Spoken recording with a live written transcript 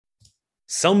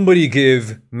Somebody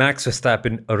give Max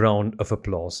Verstappen a round of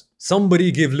applause.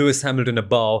 Somebody give Lewis Hamilton a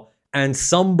bow. And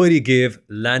somebody give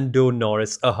Lando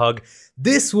Norris a hug.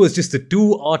 This was just a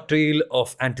 2-hour tale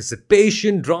of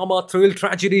anticipation, drama, thrill,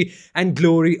 tragedy, and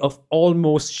glory of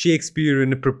almost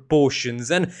Shakespearean proportions.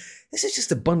 And this is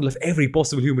just a bundle of every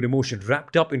possible human emotion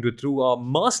wrapped up into a 2-hour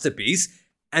masterpiece.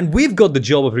 And we've got the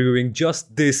job of reviewing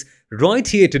just this right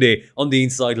here today on the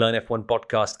Inside Line F1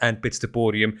 podcast and Pits to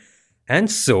Podium. And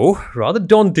so, rather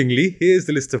dauntingly, here's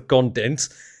the list of contents.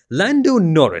 Lando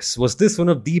Norris, was this one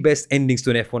of the best endings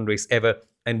to an F1 race ever?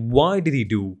 And why did he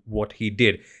do what he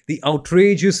did? The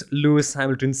outrageous Lewis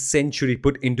Hamilton century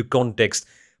put into context.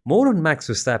 More on Max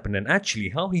Verstappen and actually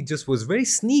how he just was very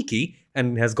sneaky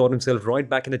and has got himself right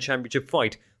back in the championship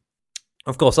fight.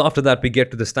 Of course, after that, we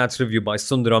get to the stats review by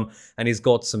Sundaram, and he's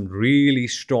got some really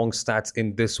strong stats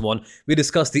in this one. We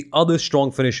discuss the other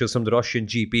strong finishers from the Russian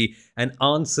GP and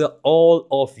answer all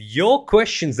of your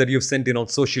questions that you've sent in on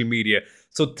social media.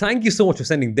 So thank you so much for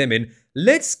sending them in.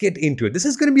 Let's get into it. This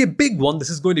is going to be a big one.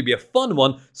 This is going to be a fun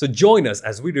one. So join us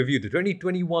as we review the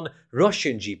 2021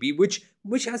 Russian GP, which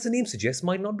as the name suggests,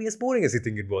 might not be as boring as you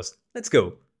think it was. Let's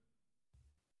go.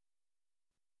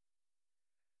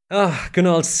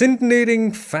 Kunal,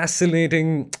 scintillating,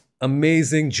 fascinating,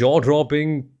 amazing,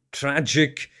 jaw-dropping,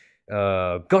 tragic,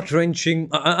 gut-wrenching.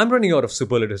 I'm running out of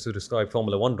superlatives to describe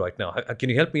Formula One right now. Can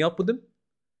you help me out with them?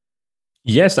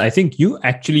 Yes, I think you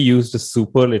actually used a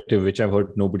superlative which I've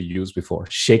heard nobody use before,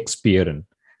 Shakespearean.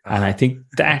 And I think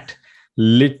that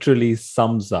literally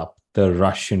sums up the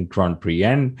Russian Grand Prix.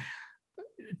 And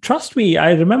trust me,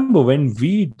 I remember when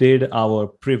we did our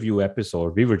preview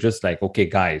episode, we were just like, okay,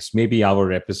 guys, maybe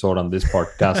our episode on this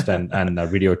podcast and the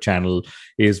video channel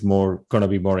is going to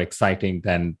be more exciting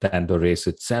than the race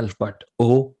itself. But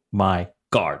oh my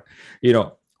God,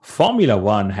 Formula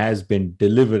One has been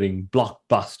delivering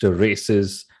blockbuster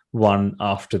races one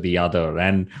after the other.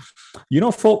 And,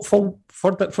 for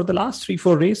the last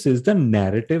 3-4 races, the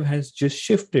narrative has just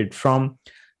shifted from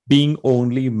being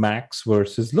only Max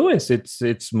versus Lewis. It's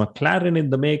McLaren in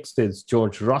the mix. It's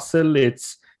George Russell.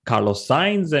 It's Carlos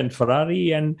Sainz and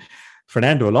Ferrari and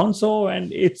Fernando Alonso.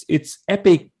 And it's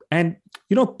epic. And,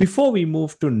 before we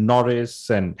move to Norris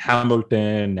and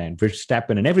Hamilton and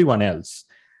Verstappen and everyone else,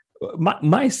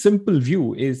 my simple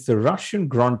view is the Russian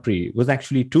Grand Prix was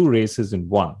actually 2 races in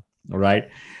one, right?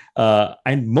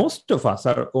 And most of us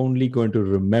are only going to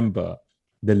remember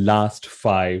the last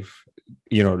 5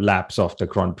 laps of the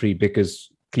Grand Prix,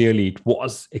 because clearly it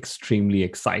was extremely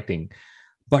exciting.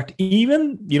 But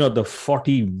even, the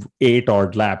 48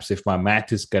 odd laps, if my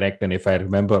math is correct, and if I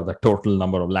remember the total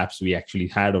number of laps we actually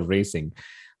had of racing,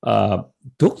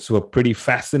 those were pretty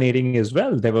fascinating as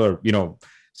well. There were,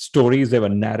 stories, there were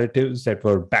narratives, that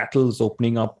were battles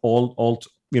opening up all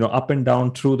up and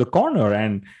down through the corner.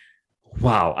 And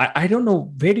wow, I don't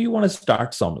know, where do you want to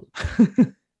start, Somil?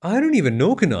 I don't even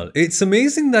know, Kunal. It's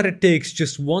amazing that it takes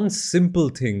just one simple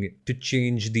thing to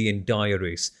change the entire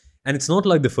race. And it's not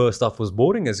like the first half was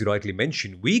boring, as you rightly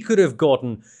mentioned. We could have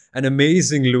gotten an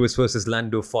amazing Lewis versus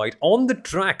Lando fight on the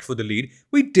track for the lead.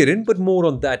 We didn't, but more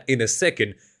on that in a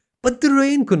second. But the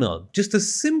rain, Kunal, just a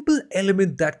simple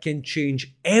element that can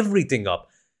change everything up.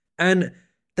 And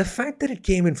the fact that it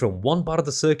came in from one part of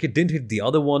the circuit, didn't hit the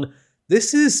other one,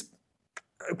 this is...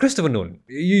 Christopher Nolan,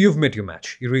 you've met your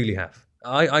match. You really have.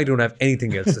 I don't have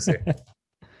anything else to say.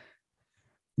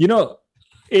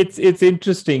 It's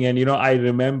interesting. And, I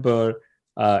remember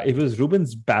it was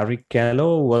Rubens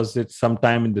Barrichello. Was it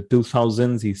sometime in the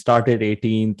 2000s? He started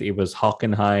 18th. It was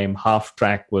Hockenheim. Half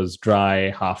track was dry.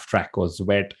 Half track was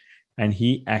wet. And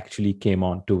he actually came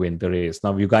on to win the race.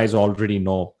 Now, you guys already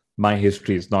know my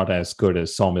history is not as good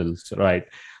as Somil's, right?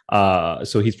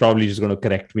 So he's probably just going to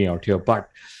correct me out here. But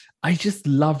I just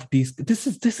love these. This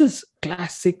is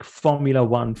classic Formula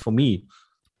One for me.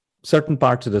 Certain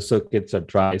parts of the circuits are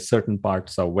dry, certain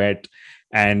parts are wet,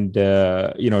 and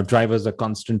drivers are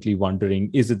constantly wondering,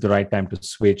 is it the right time to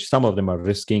switch? Some of them are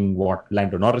risking what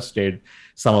Lando Norris did.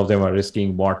 Some of them are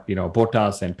risking what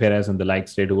Bottas and Perez and the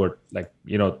likes did, who were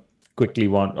quickly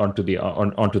onto the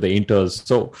inters.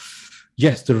 So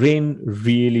yes, the rain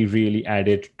really, really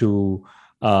added to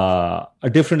a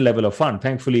different level of fun.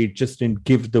 Thankfully, it just didn't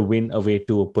give the win away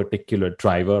to a particular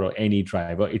driver or any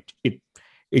driver.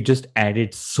 It just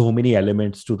added so many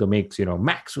elements to the mix.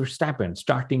 Max Verstappen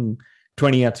starting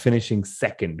 20th, finishing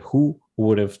second. Who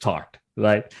would have thought,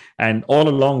 right? And all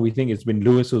along, we think it's been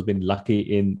Lewis who's been lucky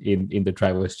in the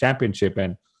Drivers' Championship.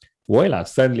 And voila,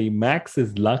 suddenly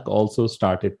Max's luck also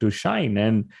started to shine.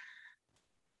 And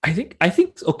I think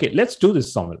okay, let's do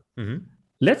this, Somil. Mm-hmm.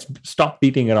 Let's stop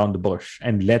beating around the bush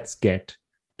and let's get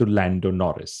to Lando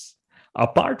Norris.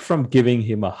 Apart from giving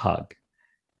him a hug,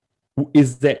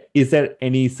 is there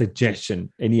any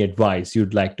suggestion, any advice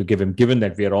you'd like to give him, given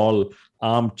that we are all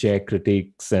armchair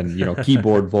critics and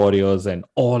keyboard warriors, and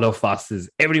all of us is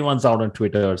everyone's out on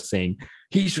Twitter saying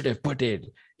he should have put it,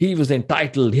 he was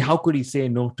entitled, how could he say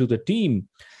no to the team?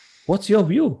 What's your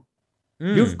view?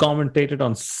 You've commentated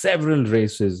on several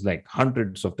races, like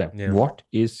hundreds of them. Yeah. What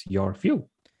is your view?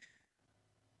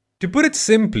 To put it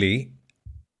simply,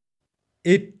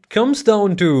 it comes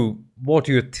down to what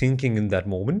you're thinking in that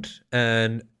moment.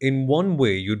 And in one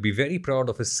way, you'd be very proud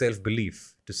of his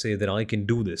self-belief to say that I can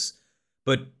do this.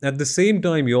 But at the same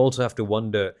time, you also have to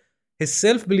wonder, his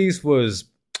self-belief was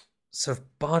sort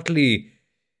of partly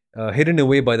hidden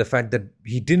away by the fact that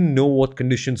he didn't know what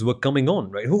conditions were coming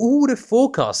on, right? Who would have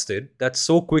forecasted that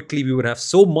so quickly we would have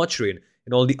so much rain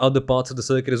in all the other parts of the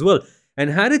circuit as well? And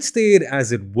had it stayed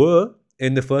as it were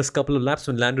in the first couple of laps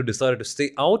when Lando decided to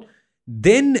stay out,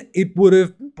 then it would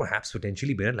have perhaps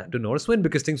potentially been a Lando Norris win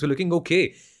because things were looking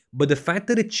okay. But the fact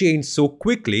that it changed so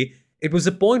quickly, it was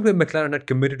a point where McLaren had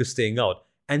committed to staying out,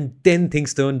 and then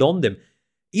things turned on them.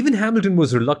 Even Hamilton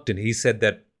was reluctant. He said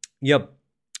that,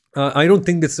 I don't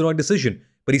think that's the right decision,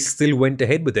 but he still went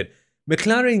ahead with it.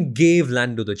 McLaren gave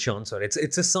Lando the chance.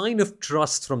 It's a sign of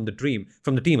trust from the team.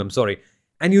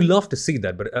 And you love to see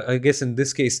that, but I guess in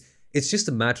this case, it's just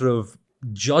a matter of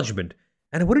judgment.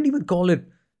 And I wouldn't even call it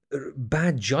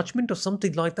bad judgment or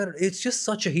something like that. It's just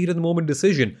such a heat-of-the-moment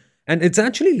decision. And it's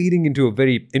actually leading into a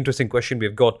very interesting question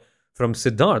we've got from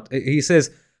Siddharth. He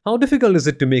says, how difficult is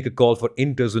it to make a call for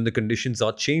inters when the conditions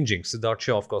are changing? Siddharth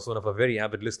Shah, of course, one of our very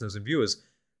avid listeners and viewers.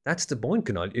 That's the point,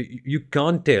 Kunal. You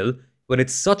can't tell when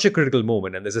it's such a critical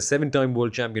moment and there's a 7-time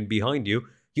world champion behind you.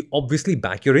 You obviously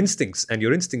back your instincts, and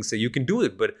your instincts say you can do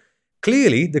it. But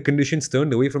clearly, the conditions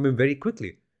turned away from him very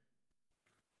quickly.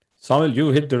 Samuel, you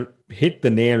hit the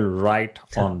nail right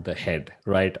on the head,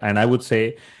 right? And I would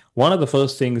say one of the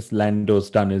first things Lando's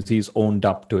done is he's owned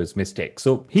up to his mistake.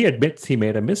 So he admits he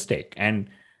made a mistake. And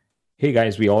hey,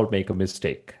 guys, we all make a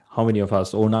mistake. How many of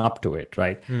us own up to it,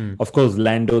 right? Of course,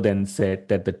 Lando then said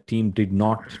that the team did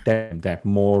not tell him that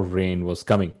more rain was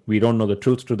coming. We don't know the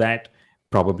truth to that.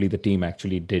 Probably the team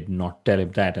actually did not tell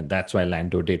him that, and that's why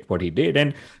Lando did what he did.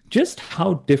 And just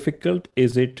how difficult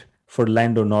is it for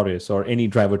Lando Norris or any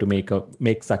driver to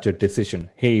make such a decision?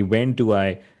 Hey, when do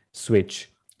I switch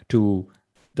to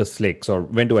the slicks, or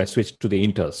when do I switch to the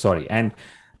inters? Sorry. And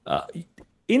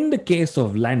in the case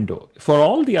of Lando, for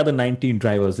all the other 19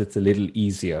 drivers, it's a little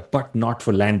easier, but not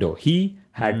for Lando. He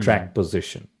had track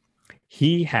position.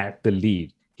 He had the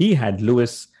lead. He had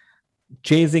Lewis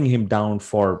chasing him down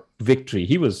for victory.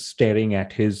 He was staring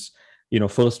at his,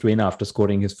 first win after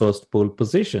scoring his first pole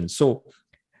position. So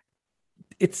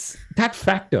it's that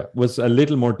factor was a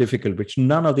little more difficult, which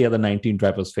none of the other 19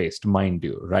 drivers faced, mind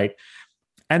you, right?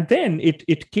 And then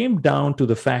it came down to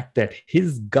the fact that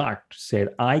his gut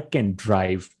said, I can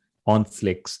drive on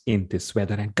slicks in this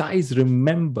weather. And guys,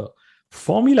 remember,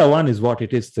 Formula One is what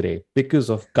it is today because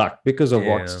of gut, because of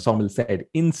what Samuel said,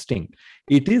 instinct.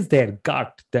 It is their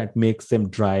gut that makes them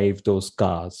drive those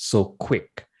cars so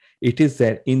quick. It is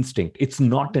their instinct. It's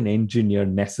not an engineer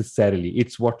necessarily.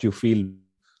 It's what you feel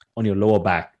on your lower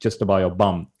back, just above your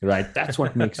bum, right? That's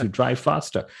what makes you drive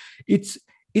faster. It's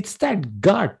that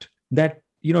gut that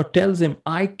tells him,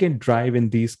 I can drive in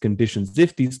these conditions.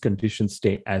 If these conditions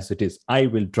stay as it is, I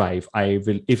will drive.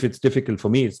 If it's difficult for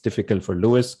me, it's difficult for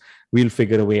Lewis. We'll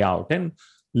figure a way out. And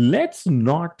let's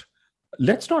not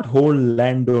hold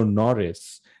Lando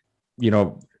Norris,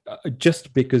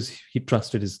 just because he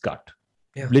trusted his gut,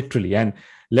 literally. And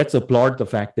let's applaud the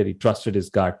fact that he trusted his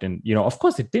gut. And, of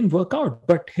course it didn't work out,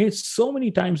 but hey, so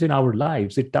many times in our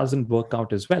lives, it doesn't work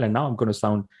out as well. And now I'm going to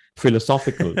sound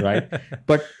philosophical, right?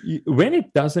 But when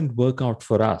it doesn't work out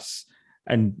for us,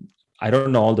 and I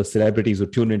don't know all the celebrities who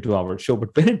tune into our show,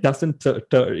 but when it doesn't,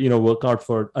 work out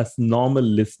for us normal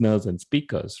listeners and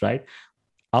speakers, right?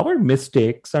 Our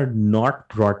mistakes are not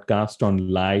broadcast on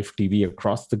live TV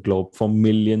across the globe for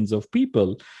millions of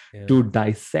people to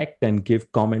dissect and give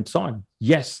comments on.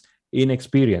 Yes,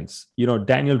 inexperience.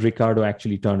 Daniel Ricciardo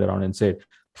actually turned around and said,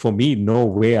 for me, no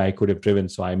way I could have driven.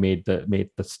 So I made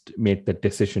the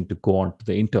decision to go on to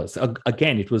the inters.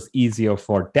 Again, it was easier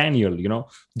for Daniel,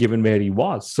 given where he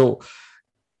was. So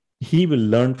he will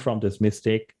learn from this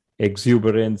mistake.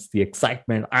 Exuberance, the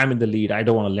excitement, I'm in the lead, I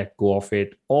don't want to let go of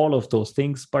it, all of those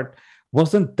things. But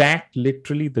wasn't that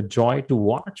literally the joy to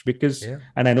watch? Because,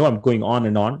 and I know I'm going on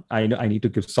and on, I know I need to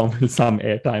give some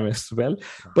airtime as well,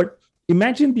 but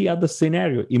Imagine the other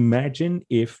scenario. Imagine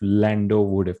if Lando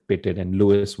would have pitted and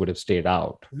Lewis would have stayed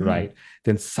out, right?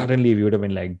 Then suddenly we would have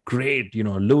been like, great,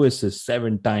 Lewis's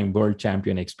 7-time world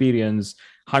champion experience,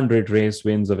 100 race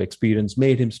wins of experience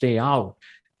made him stay out.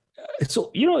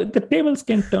 So, the tables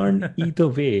can turn either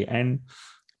way. And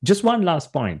just one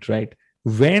last point, right?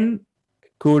 When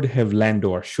could have Lando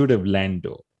or should have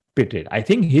Lando pitted? I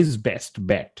think his best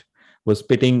bet was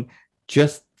pitting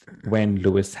just when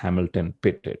Lewis Hamilton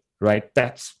pitted, right?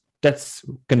 That's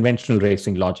conventional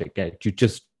racing logic. Right? You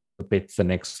just pits the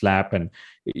next lap and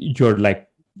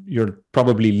you're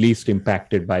probably least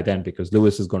impacted by then because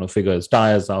Lewis is going to figure his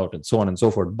tires out and so on and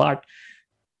so forth. But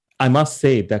I must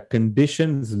say that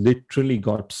conditions literally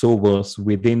got so worse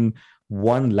within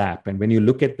one lap. And when you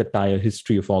look at the tire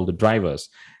history of all the drivers,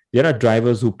 there are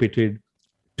drivers who pitted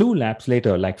 2 laps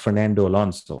later, like Fernando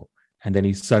Alonso, and then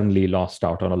he suddenly lost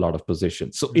out on a lot of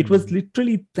positions. So it was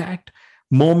literally that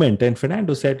moment. And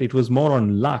Fernando said it was more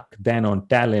on luck than on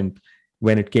talent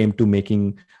when it came to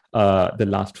making the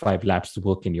last 5 laps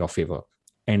work in your favor.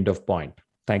 End of point.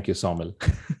 Thank you, Somil.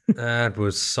 That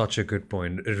was such a good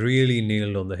point. Really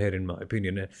nailed on the head, in my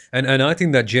opinion. And I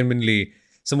think that genuinely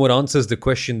somewhat answers the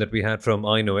question that we had from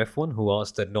I Know F1, who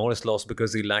asked that Norris lost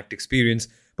because he lacked experience.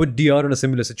 Put DR in a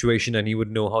similar situation and he would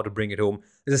know how to bring it home.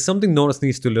 Is there something Norris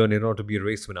needs to learn in order to be a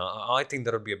race winner? I think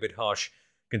that would be a bit harsh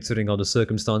considering how the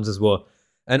circumstances were.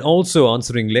 And also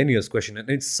answering Lenia's question. And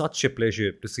it's such a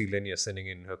pleasure to see Lenia sending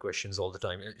in her questions all the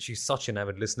time. She's such an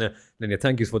avid listener. Lenia,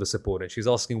 thank you for the support. And she's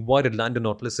asking, why did Lando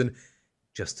not listen?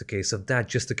 Just a case of that,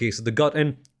 just a case of the gut.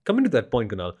 And coming to that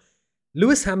point, Kunal,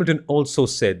 Lewis Hamilton also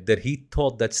said that he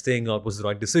thought that staying out was the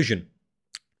right decision.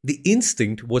 The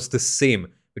instinct was the same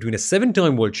between a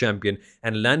 7-time world champion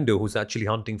and Lando, who's actually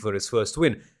hunting for his first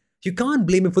win. You can't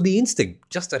blame him for the instinct,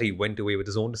 just that he went away with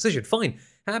his own decision. Fine,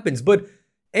 happens. But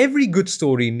every good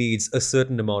story needs a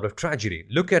certain amount of tragedy.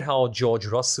 Look at how George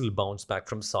Russell bounced back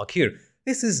from Sakhir.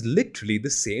 This is literally the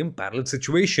same parallel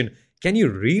situation. Can you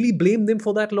really blame them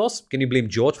for that loss? Can you blame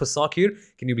George for Sakhir?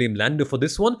 Can you blame Lando for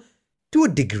this one? To a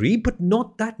degree, but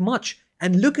not that much.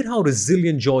 And look at how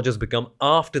resilient George has become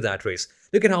after that race.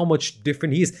 Look at how much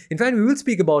different he is. In fact, we will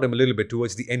speak about him a little bit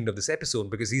towards the end of this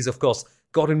episode because he's, of course,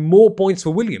 gotten more points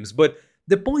for Williams. But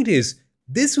the point is,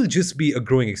 this will just be a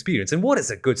growing experience. And what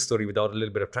is a good story without a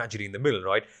little bit of tragedy in the middle,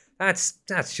 right? That's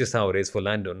just how it is for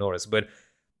Lando Norris. But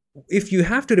if you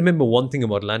have to remember one thing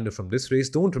about Lando from this race,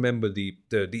 don't remember the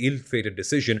ill-fated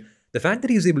decision. The fact that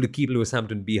he was able to keep Lewis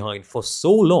Hamilton behind for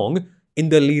so long in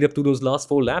the lead up to those last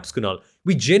 4 laps, Kunal,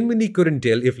 we genuinely couldn't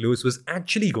tell if Lewis was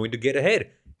actually going to get ahead.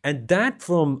 And that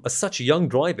from such a young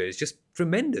driver is just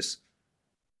tremendous.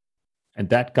 And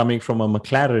that coming from a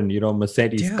McLaren,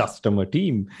 Mercedes customer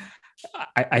team,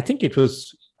 I think it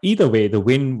was either way, the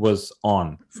win was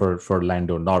on for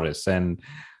Lando Norris. And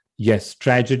yes,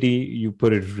 tragedy, you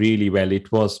put it really well.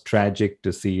 It was tragic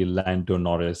to see Lando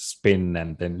Norris spin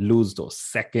and then lose those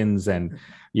seconds. And,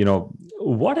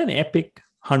 what an epic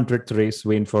 100th race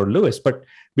win for Lewis. But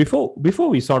before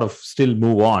we sort of still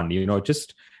move on,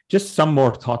 just some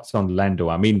more thoughts on Lando.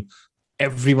 I mean,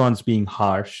 everyone's being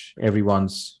harsh.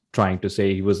 Everyone's trying to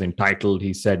say he was entitled.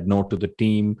 He said no to the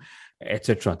team,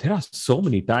 etc. There are so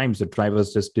many times that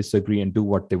drivers just disagree and do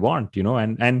what they want,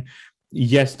 and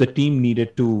yes, the team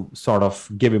needed to sort of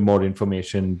give him more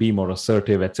information, be more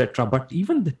assertive, etc. But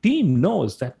even the team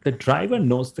knows that the driver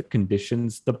knows the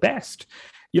conditions the best.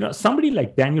 Somebody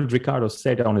like Daniel Ricciardo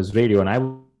said on his radio, and I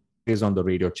was on the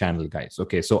radio channel, guys.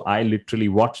 Okay, so I literally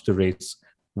watched the race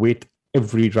with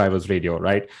every driver's radio,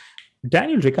 right?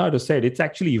 Daniel Ricciardo said it's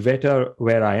actually better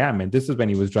where I am, and this is when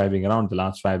he was driving around the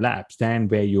last 5 laps, than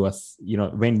where you are,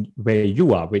 where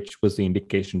you are, which was the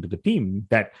indication to the team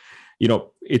that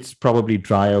it's probably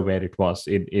drier where it was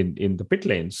in the pit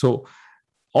lane. So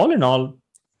all in all,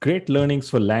 great learnings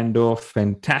for Lando,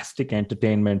 fantastic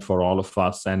entertainment for all of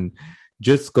us, and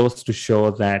just goes to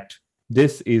show that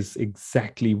this is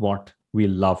exactly what we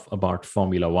love about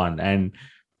Formula One. And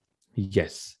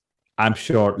yes, I'm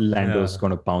sure Lando's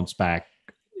going to bounce back.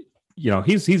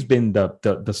 He's been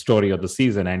the story of the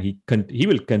season, and he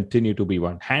will continue to be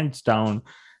one, hands down,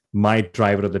 my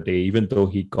driver of the day, even though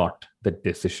he got the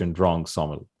decision wrong,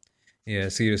 Somil. Yeah,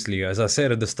 seriously, as I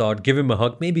said at the start, give him a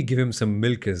hug, maybe give him some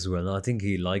milk as well. I think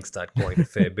he likes that quite a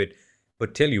fair bit.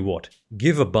 But tell you what,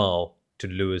 give a bow to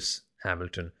Lewis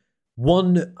Hamilton.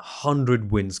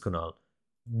 100 wins, Kunal.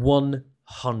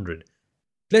 100.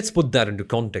 Let's put that into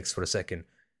context for a second.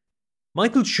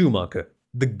 Michael Schumacher,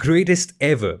 the greatest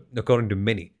ever, according to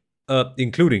many,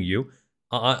 including you.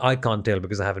 I can't tell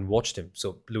because I haven't watched him.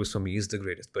 So Lewis for me is the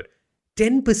greatest. But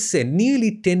 10%,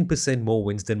 nearly 10% more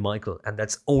wins than Michael. And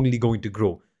that's only going to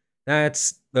grow.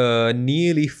 That's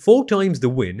nearly 4 times the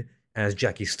win as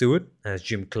Jackie Stewart, as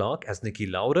Jim Clark, as Niki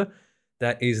Lauda.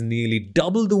 That is nearly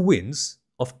double the wins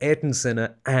of Ayrton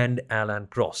Senna and Alain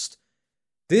Prost.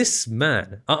 This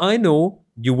man, I know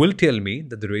you will tell me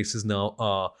that the races now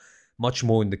are much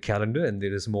more in the calendar and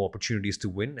there is more opportunities to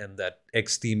win and that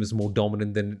X team is more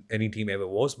dominant than any team ever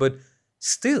was, but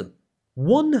still,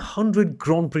 100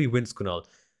 Grand Prix wins, Kunal.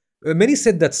 Many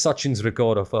said that Sachin's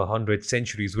record of 100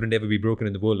 centuries wouldn't ever be broken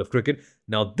in the world of cricket.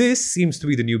 Now, this seems to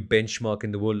be the new benchmark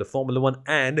in the world of Formula One,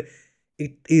 and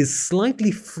it is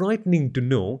slightly frightening to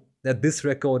know that this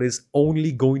record is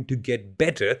only going to get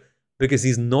better because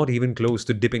he's not even close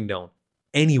to dipping down.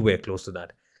 Anywhere close to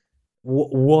that.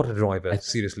 What a driver,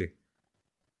 seriously.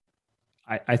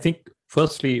 I think,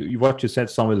 firstly, what you said,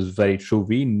 Samuel, is very true.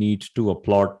 We need to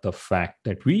applaud the fact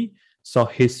that we saw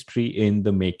history in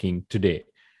the making today.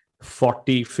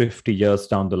 40, 50 years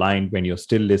down the line, when you're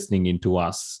still listening into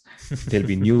us, there'll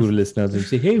be new listeners and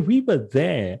say, hey, we were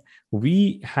there.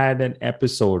 We had an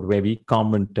episode where we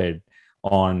commented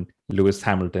on Lewis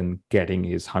Hamilton getting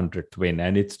his 100th win,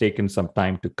 and it's taken some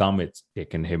time to come. It's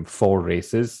taken him 4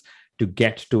 races to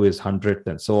get to his 100th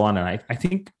and so on. And I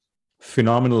think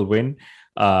phenomenal win.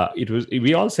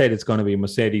 We all said it's going to be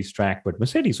Mercedes track, but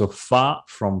Mercedes were far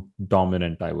from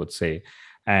dominant, I would say.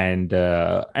 And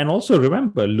also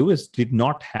remember, Lewis did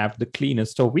not have the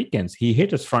cleanest of weekends. He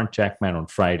hit his front jackman on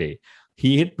Friday.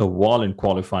 He hit the wall in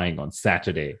qualifying on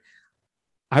Saturday.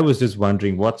 I was just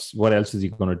wondering what else is he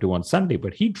going to do on Sunday,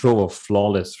 but he drove a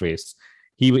flawless race.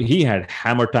 He had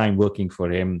hammer time working for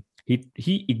him.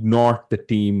 He ignored the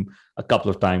team a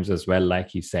couple of times as well, like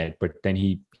he said, but then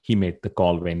he made the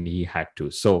call when he had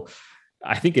to. So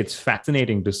I think it's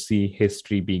fascinating to see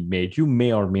history being made. You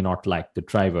may or may not like the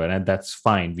driver, and that's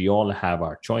fine. We all have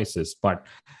our choices, but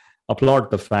applaud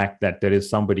the fact that there is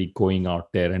somebody going out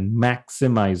there and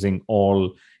maximizing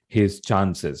all his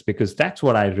chances, because that's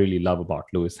what I really love about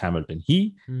Lewis Hamilton.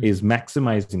 He is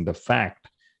maximizing the fact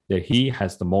that he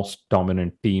has the most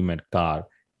dominant team and car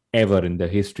ever in the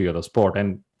history of the sport.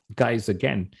 And guys,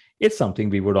 again, it's something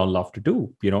we would all love to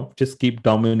do, just keep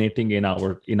dominating in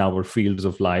our fields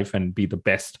of life and be the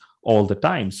best all the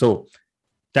time. So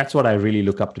that's what I really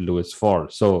look up to Lewis for.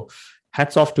 So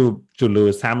hats off to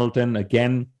Lewis Hamilton.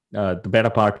 Again, the better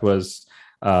part was,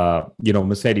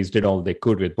 Mercedes did all they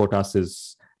could with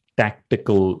Bottas's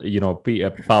tactical,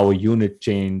 power unit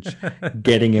change,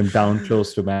 getting him down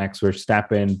close to Max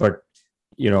Verstappen. But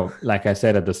like I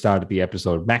said at the start of the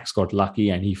episode, Max got lucky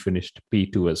and he finished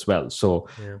P2 as well. So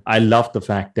yeah. I love the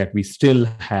fact that we still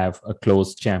have a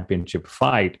close championship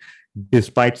fight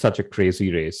despite such a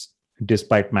crazy race,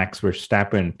 despite Max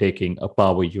Verstappen taking a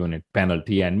power unit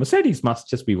penalty. And Mercedes must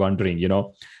just be wondering,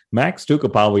 Max took a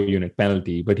power unit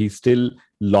penalty, but he still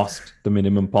lost the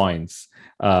minimum points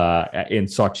in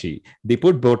Sochi. They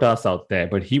put Bottas out there,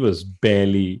 but he was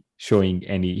barely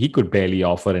he could barely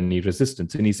offer any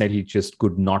resistance. And he said he just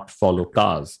could not follow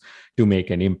cars to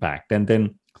make an impact. And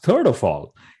then third of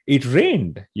all, it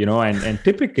rained, and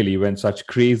typically when such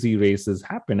crazy races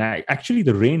happen, actually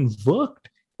the rain worked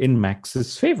in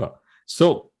Max's favor.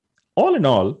 So all in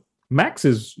all, Max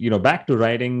is, back to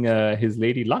riding his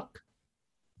lady luck.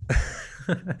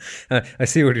 I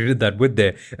see what you did that with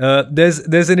there.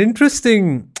 There's an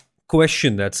interesting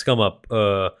question that's come up.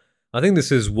 I think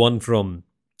this is one from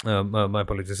my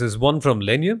apologies. This is one from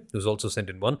Lenya, who's also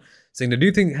sent in one, saying, do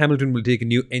you think Hamilton will take a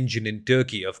new engine in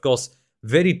Turkey? Of course,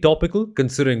 very topical,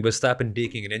 considering Verstappen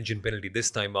taking an engine penalty this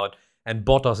time out, and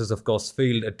Bottas's, of course,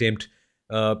 failed attempt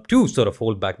to sort of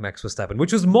hold back Max Verstappen,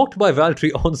 which was mocked by Valtteri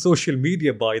on social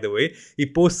media, by the way.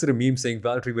 He posted a meme saying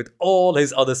Valtteri with all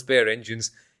his other spare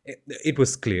engines. It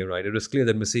was clear, right? It was clear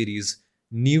that Mercedes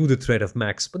knew the threat of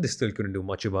Max, but they still couldn't do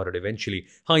much about it eventually.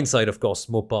 Hindsight, of course,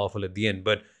 more powerful at the end,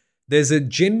 but there's a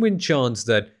genuine chance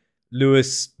that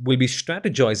Lewis will be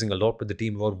strategizing a lot with the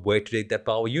team about where to take that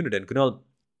power unit. And Kunal,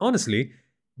 honestly,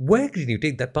 where can you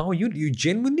take that power unit? You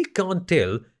genuinely can't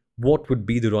tell what would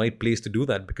be the right place to do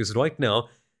that, because right now,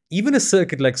 even a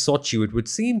circuit like Sochi, it would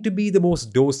seem to be the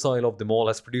most docile of them all,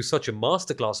 has produced such a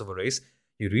masterclass of a race.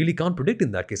 You really can't predict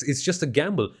in that case. It's just a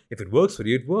gamble. If it works for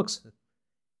you, it works.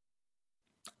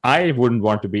 I wouldn't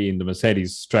want to be in the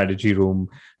Mercedes strategy room,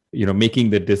 making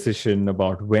the decision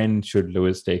about when should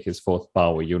Lewis take his fourth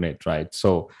power unit, right?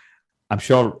 So I'm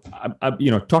sure,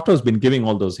 Toto's been giving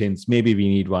all those hints. Maybe we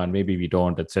need one, maybe we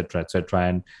don't, etc., etc.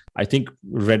 And I think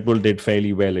Red Bull did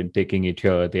fairly well in taking it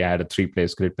here. They had a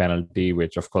 3-place grid penalty,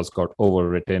 which of course got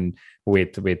overwritten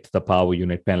with the power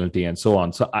unit penalty and so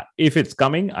on. So if it's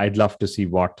coming, I'd love to see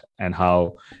what and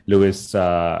how Lewis,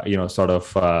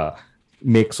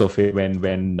 makes of it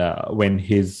when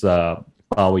his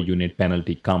power unit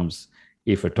penalty comes,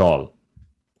 if at all.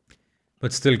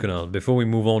 But still, Kunal, before we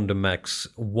move on to Max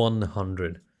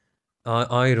 100,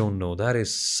 I don't know. That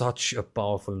is such a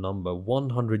powerful number.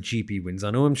 100 GP wins.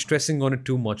 I know I'm stressing on it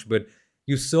too much, but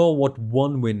you saw what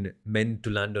one win meant to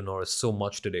Lando Norris so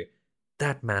much today.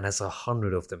 That man has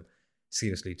 100 of them.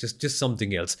 Seriously, just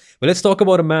something else. But let's talk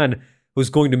about a man who's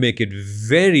going to make it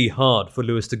very hard for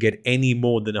Lewis to get any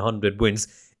more than 100 wins.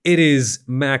 It is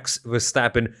Max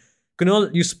Verstappen.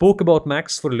 Kunal, you spoke about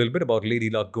Max for a little bit, about Lady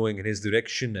Luck going in his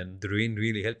direction and the rain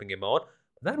really helping him out.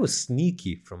 That was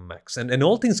sneaky from Max. And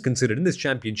all things considered, in this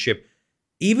championship,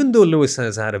 even though Lewis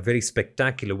has had a very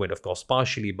spectacular win, of course,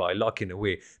 partially by luck in a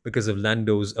way, because of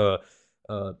Lando's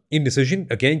indecision.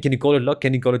 Again, can you call it luck?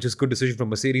 Can you call it just good decision from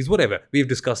Mercedes? Whatever. We've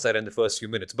discussed that in the first few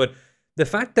minutes. But the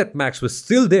fact that Max was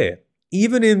still there,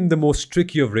 even in the most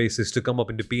tricky of races, to come up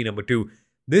into P number 2,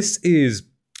 this is,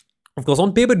 of course,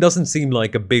 on paper, it doesn't seem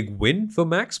like a big win for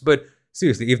Max. But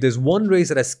seriously, if there's one race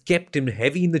that has kept him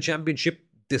heavy in the championship,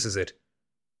 this is it.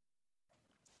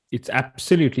 It's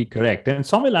absolutely correct. And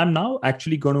Soumil,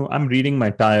 I'm reading my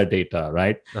tire data,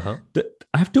 right?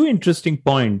 I have two interesting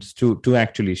points to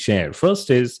actually share. First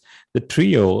is the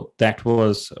trio that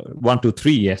was 1, 2,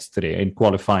 3 yesterday in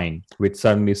qualifying, which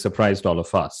suddenly surprised all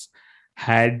of us,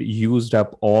 had used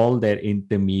up all their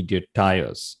intermediate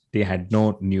tires. They had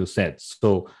no new sets.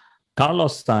 So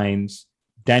Carlos Sainz,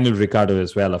 Daniel Ricciardo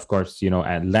as well, of course,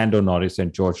 and Lando Norris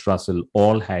and George Russell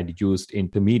all had used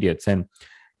intermediates. And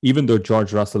even though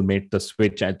George Russell made the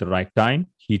switch at the right time,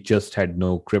 he just had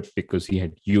no grip because he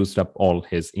had used up all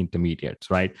his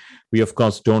intermediates, right? We, of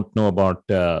course, don't know about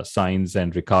Sainz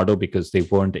and Ricciardo because they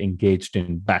weren't engaged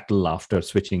in battle after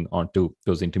switching onto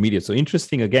those intermediates. So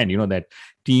interesting, again, that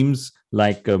teams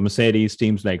like Mercedes,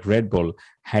 teams like Red Bull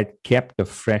had kept a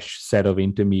fresh set of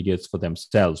intermediates for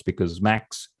themselves because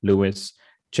Max, Lewis,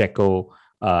 Checo,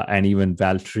 and even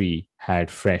Valtteri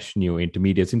had fresh new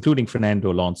intermediates, including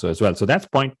Fernando Alonso as well. So that's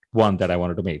point one that I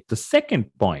wanted to make. The second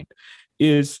point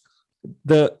is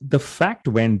the fact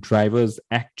when drivers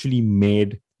actually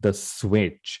made the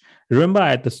switch. Remember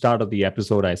at the start of the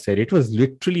episode, I said it was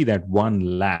literally that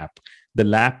one lap, the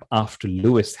lap after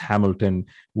Lewis Hamilton,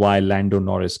 while Lando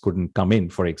Norris couldn't come in,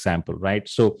 for example, right?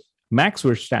 So Max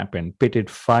Verstappen pitted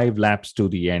 5 laps to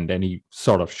the end and he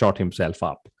sort of shot himself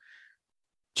up.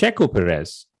 Checo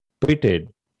Perez pitted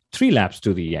 3 laps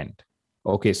to the end.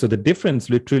 Okay, so the difference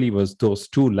literally was those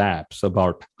 2 laps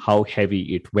about how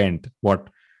heavy it went, what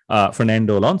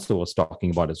Fernando Alonso was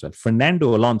talking about as well.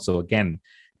 Fernando Alonso, again,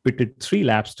 pitted 3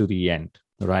 laps to the end,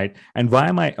 right? And why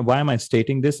am I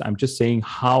stating this? I'm just saying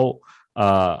how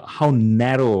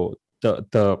narrow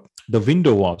the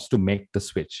window was to make the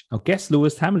switch. Now, guess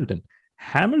Lewis Hamilton.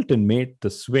 Hamilton made the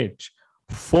switch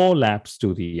 4 laps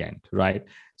to the end, right?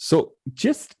 So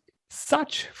just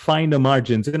such finer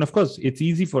margins. And of course, it's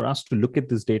easy for us to look at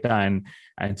this data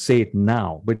and say it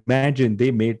now. But imagine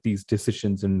they made these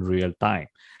decisions in real time.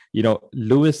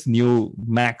 Lewis knew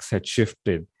Max had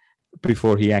shifted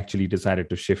before he actually decided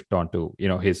to shift onto,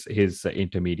 his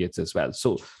intermediates as well.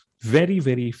 So very,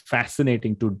 very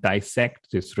fascinating to dissect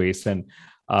this race. And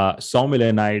Soumil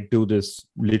and I do this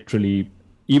literally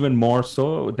even more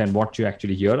so than what you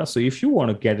actually hear us. So if you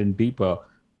want to get in deeper,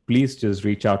 please just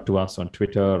reach out to us on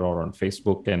Twitter or on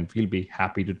Facebook, and we'll be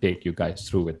happy to take you guys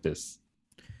through with this.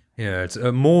 Yeah, it's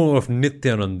more of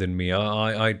Nityanand than me.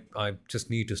 I just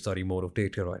need to study more of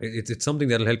data, right? It's something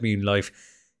that'll help me in life.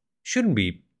 Shouldn't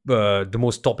be the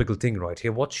most topical thing right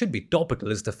here. What should be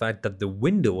topical is the fact that the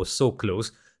window was so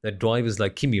close that drivers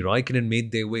like Kimi Raikkonen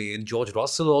made their way in. George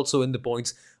Russell also in the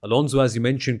points. Alonso, as you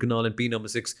mentioned, Kunal in P number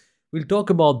 6. We'll talk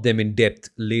about them in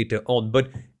depth later on, but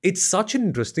it's such an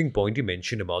interesting point you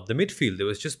mentioned about the midfield. There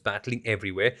was just battling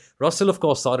everywhere. Russell, of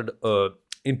course, started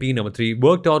in P number 3,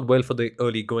 worked out well for the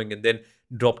early going and then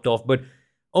dropped off. But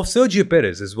of Sergio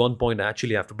Perez is one point I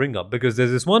actually have to bring up because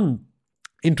there's this one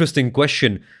interesting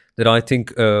question that I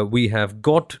think we have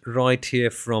got right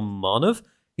here from Manav.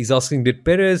 He's asking, did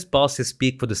Perez pass his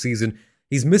peak for the season?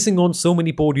 He's missing on so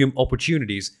many podium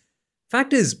opportunities.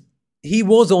 Fact is, he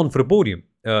was on for a podium.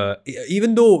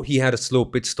 Even though he had a slow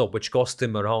pit stop, which cost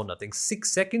him around, I think,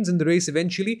 6 seconds in the race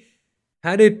eventually.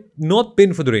 Had it not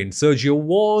been for the rain, Sergio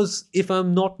was, if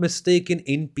I'm not mistaken,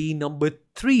 in P number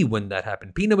 3 when that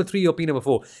happened. P number 3 or P number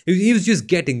 4. He was just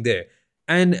getting there.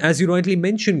 And as you rightly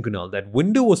mentioned, Kunal, that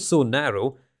window was so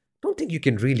narrow, don't think you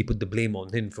can really put the blame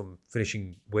on him from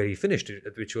finishing where he finished,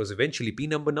 which was eventually P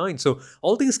number 9. So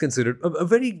all things considered, a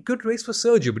very good race for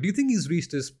Sergio. But do you think he's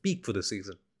reached his peak for the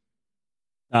season?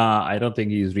 I don't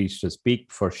think he's reached his peak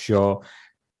for sure.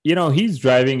 he's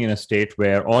driving in a state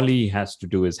where all he has to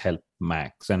do is help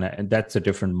Max. And that's a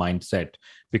different mindset,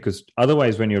 because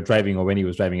otherwise, when you're driving, or when he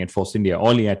was driving at Force India,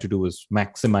 all he had to do was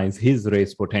maximize his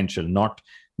race potential, not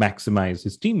maximize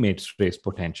his teammates' race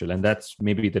potential. And that's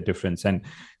maybe the difference. And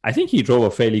I think he drove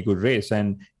a fairly good race.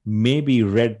 And maybe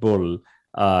Red Bull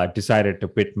decided to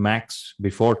pit Max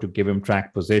before to give him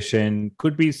track position.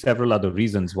 Could be several other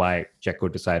reasons why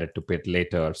Checo decided to pit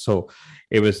later. So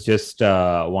it was just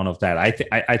one of that.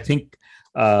 I think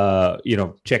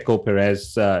Checo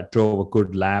Perez drove a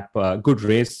good lap, good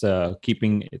race,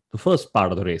 keeping the first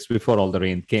part of the race before all the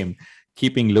rain came,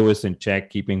 keeping Lewis in check,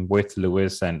 keeping with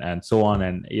Lewis, and so on.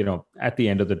 And at the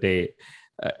end of the day,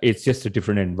 it's just a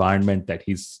different environment that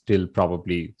he's still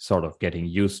probably sort of getting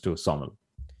used to, Sonal.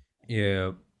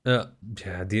 Yeah, yeah.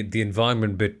 The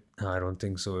environment bit, I don't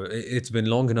think so. It's been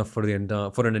long enough for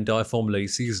an entire Formula E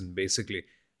season, basically,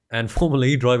 and Formula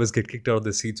E drivers get kicked out of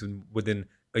their seats within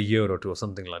a year or two or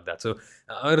something like that. So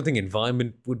I don't think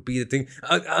environment would be the thing.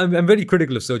 I'm very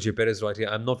critical of Sergio Perez right here.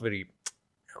 I'm not very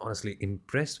honestly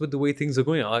impressed with the way things are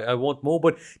going. I want more,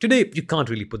 but today you can't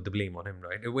really put the blame on him,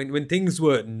 right? When things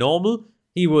were normal,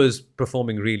 he was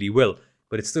performing really well.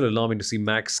 But it's still alarming to see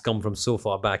Max come from so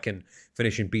far back and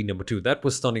finish in P number 2. That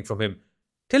was stunning from him.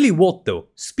 Tell you what though,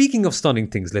 speaking of stunning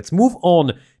things, let's move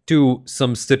on to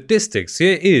some statistics.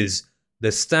 Here is the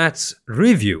stats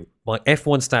review by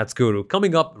F1 Stats Guru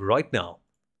coming up right now.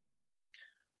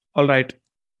 All right.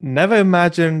 Never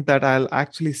imagined that I'll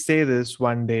actually say this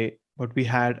one day, but we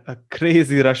had a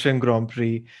crazy Russian Grand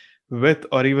Prix with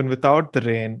or even without the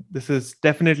rain. This is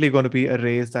definitely going to be a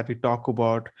race that we talk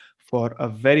about for a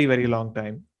very, very long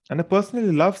time. And I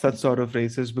personally love such sort of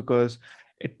races because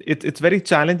it's very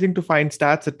challenging to find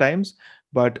stats at times,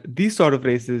 but these sort of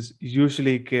races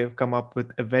usually come up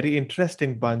with a very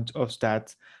interesting bunch of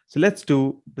stats. So let's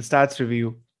do the stats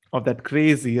review of that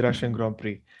crazy Russian Grand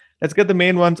Prix. Let's get the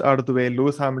main ones out of the way.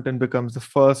 Lewis Hamilton becomes the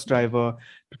first driver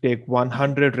to take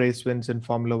 100 race wins in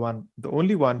Formula One, the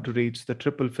only one to reach the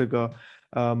triple figure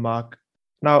mark.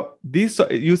 Now,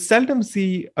 you seldom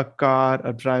see a car,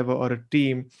 a driver, or a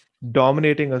team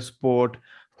dominating a sport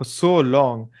for so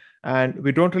long. And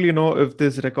we don't really know if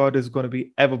this record is going to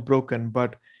be ever broken.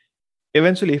 But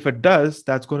eventually, if it does,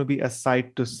 that's going to be a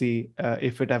sight to see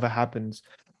if it ever happens.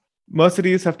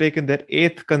 Mercedes have taken their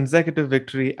 8th consecutive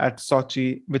victory at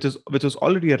Sochi, which was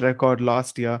already a record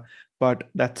last year, but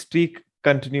that streak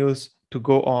continues to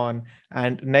go on.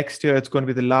 And next year, it's going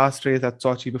to be the last race at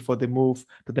Sochi before they move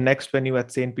to the next venue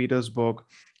at St. Petersburg.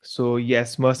 So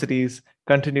yes, Mercedes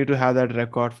continue to have that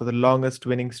record for the longest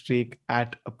winning streak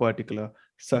at a particular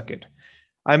circuit.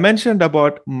 I mentioned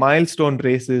about milestone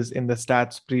races in the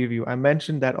stats preview. I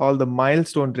mentioned that all the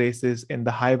milestone races in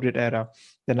the hybrid era,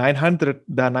 the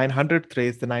 900th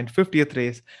race, the 950th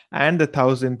race, and the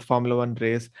 1000th Formula One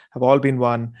race have all been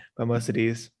won by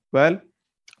Mercedes. Well,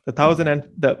 the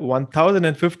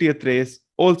 1050th race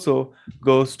also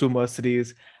goes to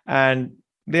Mercedes, and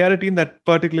they are a team that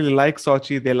particularly like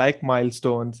Sochi. They like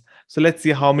milestones. So let's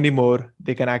see how many more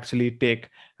they can actually take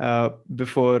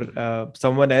before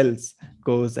someone else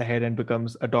goes ahead and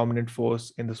becomes a dominant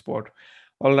force in the sport.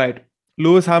 All right.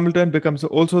 Lewis Hamilton becomes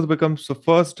the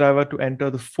first driver to enter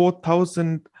the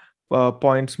 4,000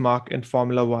 points mark in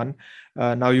Formula One.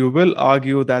 Now, you will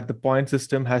argue that the point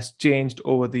system has changed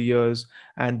over the years,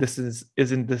 and this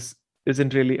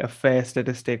isn't really a fair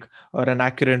statistic or an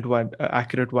accurate one.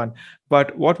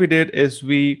 But what we did is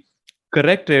we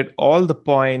corrected all the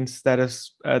points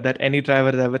that any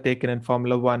driver has ever taken in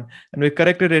Formula One, and we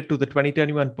corrected it to the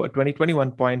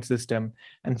 2021 point system,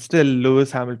 and still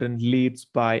Lewis Hamilton leads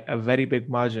by a very big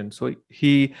margin. So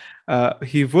he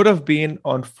would have been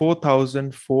on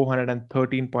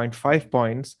 4,413.5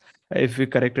 points if we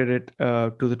corrected it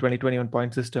to the 2021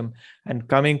 point system, and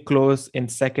coming close in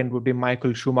second would be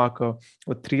Michael Schumacher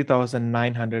with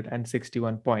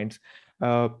 3,961 points.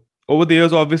 Over the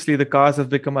years, obviously, the cars have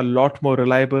become a lot more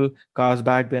reliable. Cars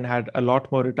back then had a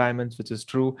lot more retirements, which is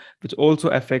true, which also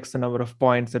affects the number of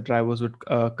points that drivers would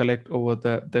collect over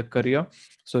their career.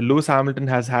 So Lewis Hamilton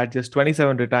has had just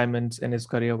 27 retirements in his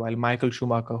career, while Michael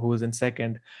Schumacher, who is in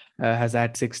second, has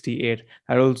had 68.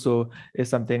 That also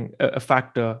is a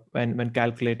factor when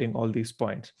calculating all these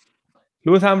points.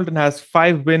 Lewis Hamilton has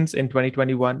 5 wins in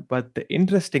 2021, but the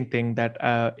interesting thing that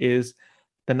is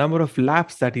the number of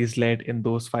laps that he's led in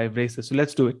those 5 races. So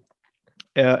let's do it.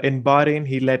 In Bahrain,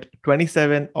 he led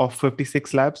 27 of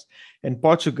 56 laps. In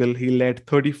Portugal, he led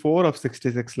 34 of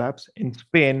 66 laps. In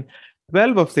Spain,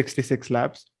 12 of 66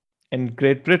 laps. In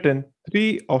Great Britain,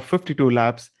 3 of 52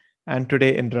 laps. And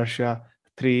today in Russia,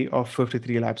 3 of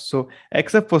 53 laps. So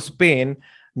except for Spain,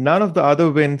 None of the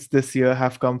other wins this year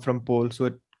have come from pole. So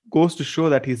it goes to show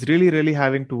that he's really, really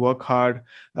having to work hard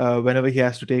whenever he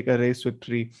has to take a race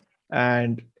victory.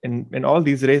 And in all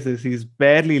these races, he's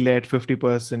barely led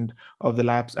 50% of the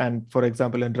laps. And for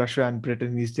example, in Russia and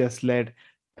Britain, he's just led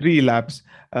 3 laps,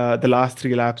 the last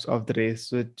 3 laps of the race.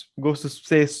 So it goes to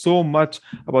say so much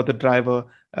about the driver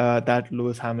that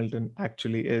Lewis Hamilton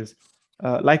actually is.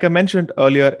 Like I mentioned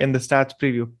earlier in the stats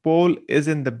preview, pole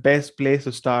isn't the best place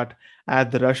to start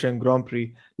at the Russian Grand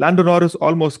Prix. Lando Norris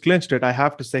almost clinched it. I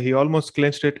have to say, he almost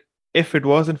clinched it if it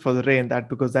wasn't for the rain,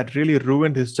 because that really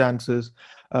ruined his chances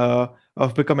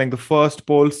of becoming the first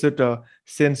pole sitter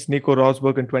since Nico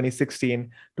Rosberg in 2016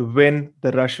 to win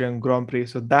the Russian Grand Prix.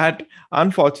 So that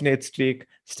unfortunate streak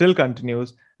still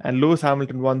continues, and Lewis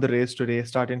Hamilton won the race today,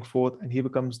 starting fourth, and he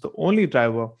becomes the only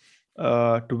driver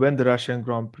to win the Russian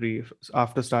Grand Prix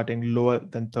after starting lower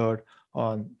than third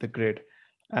on the grid.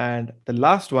 And the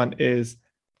last one is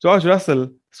George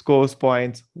Russell scores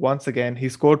points once again. He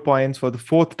scored points for the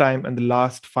fourth time in the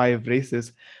last 5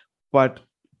 races. But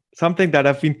something that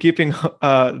I've been keeping for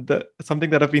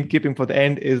the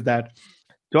end is that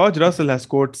George Russell has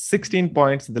scored 16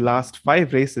 points in the last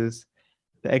 5 races,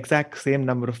 the exact same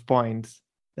number of points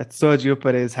that Sergio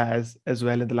Perez has as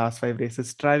well in the last 5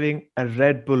 races, driving a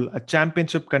Red Bull, a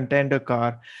championship contender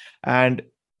car. And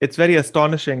it's very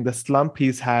astonishing the slump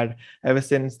he's had ever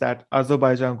since that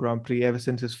Azerbaijan Grand Prix, ever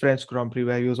since his French Grand Prix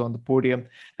where he was on the podium.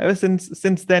 Ever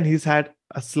since then, he's had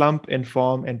a slump in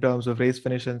form in terms of race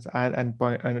finishes and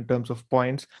in terms of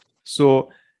points. So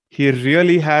he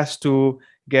really has to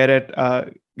get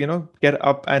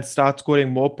up and start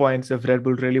scoring more points if Red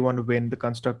Bull really want to win the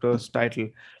constructors title.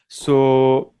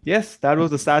 So yes, that was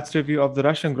the stats review of the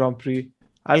Russian Grand Prix.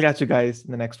 I'll catch you guys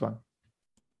in the next one.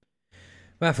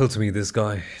 Baffles me, this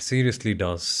guy. Seriously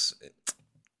does.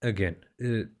 Again,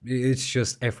 it's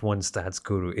just F1 stats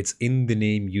guru. It's in the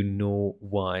name. You know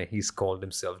why he's called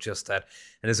himself just that.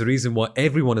 And there's a reason why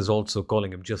everyone is also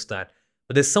calling him just that.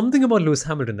 But there's something about Lewis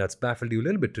Hamilton that's baffled you a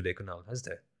little bit today, Kunal, has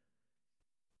there?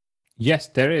 Yes,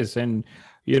 there is. And,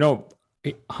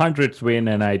 100th win,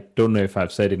 and I don't know if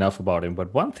I've said enough about him,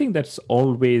 but one thing that's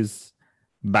always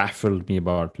baffled me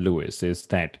about Lewis is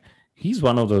that he's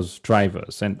one of those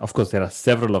drivers, and of course there are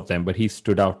several of them, but he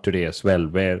stood out today as well,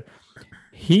 where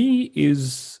he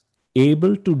is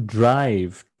able to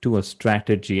drive to a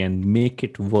strategy and make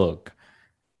it work,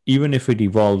 even if it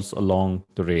evolves along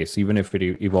the race, even if it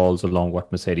evolves along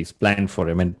what Mercedes planned for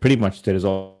him. And pretty much there is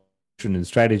option in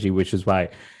strategy, which is why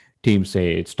teams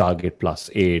say it's target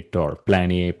 +8 or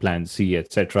plan A, plan C,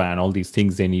 etc. And all these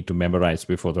things they need to memorize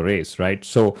before the race, right?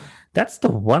 So that's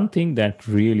the one thing that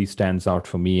really stands out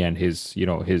for me, and his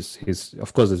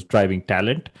of course his driving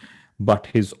talent, but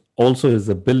his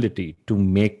ability to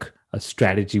make a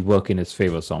strategy work in his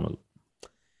favor, Somil.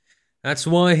 That's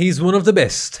why he's one of the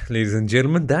best, ladies and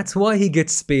gentlemen. That's why he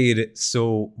gets paid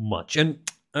so much. And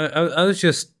I was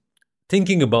just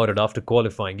thinking about it after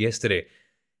qualifying yesterday.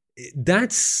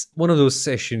 That's one of those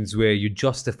sessions where you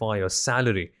justify your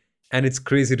salary. And it's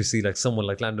crazy to see someone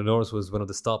like Lando Norris was one of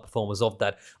the star performers of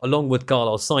that, along with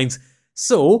Carlos Sainz.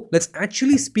 So let's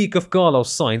actually speak of Carlos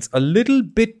Sainz a little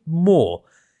bit more.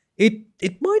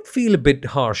 It might feel a bit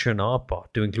harsh on our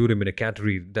part to include him in a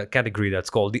category that's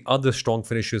called the other strong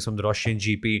finishers from the Russian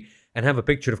GP and have a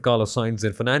picture of Carlos Sainz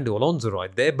and Fernando Alonso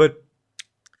right there. But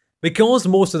because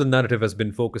most of the narrative has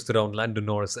been focused around Lando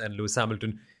Norris and Lewis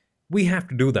Hamilton, we have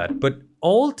to do that. But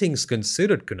all things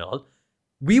considered, Kunal,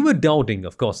 we were doubting,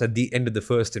 of course, at the end of the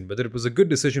first stint, whether it was a good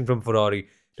decision from Ferrari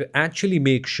to actually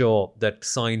make sure that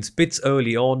Sainz pits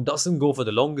early on, doesn't go for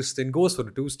the longest stint, goes for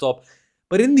the 2-stop.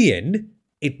 But in the end,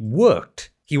 it worked.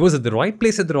 He was at the right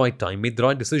place at the right time, made the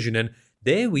right decision, and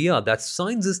there we are. That's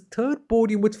Sainz's 3rd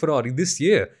podium with Ferrari this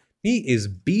year. He is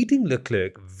beating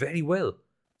Leclerc very well.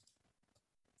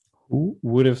 Who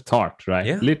would have thought, right?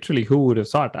 Yeah. Literally, who would have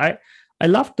thought? I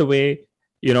loved the way,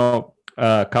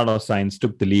 Carlos Sainz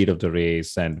took the lead of the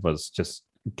race and was just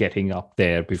getting up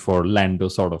there before Lando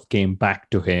sort of came back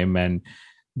to him. And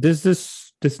there's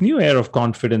this new air of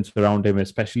confidence around him,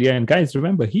 especially. And guys,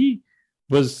 remember, he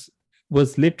was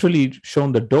literally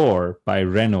shown the door by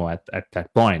Renault at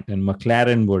that point, and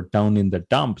McLaren were down in the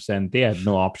dumps and they had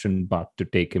no option but to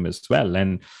take him as well.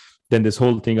 And then this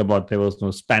whole thing about there was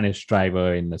no Spanish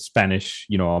driver in the Spanish,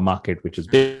 market, which is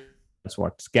big. That's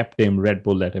what's kept him. Red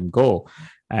Bull let him go.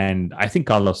 And I think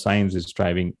Carlos Sainz is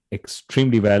driving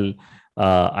extremely well.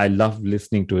 I love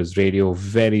listening to his radio.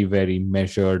 Very, very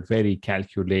measured, very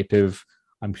calculative.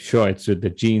 I'm sure it's with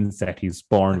the genes that he's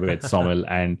born with, Somil.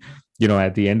 And,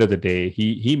 at the end of the day,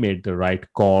 he made the right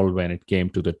call when it came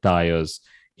to the tires.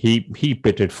 he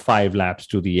pitted 5 laps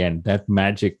to the end. That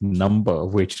magic number,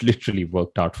 which literally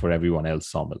worked out for everyone else,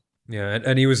 Somal. Yeah,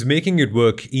 and he was making it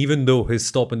work even though his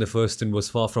stop in the first stint was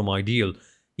far from ideal.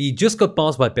 He just got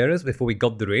passed by Perez before we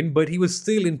got the rain, but he was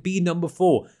still in P number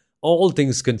 4. All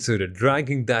things considered,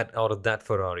 dragging that out of that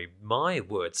Ferrari. My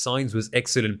word, Sainz was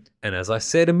excellent. And as I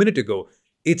said a minute ago,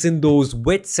 it's in those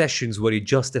wet sessions where you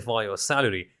justify your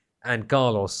salary. And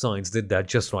Carlos Sainz did that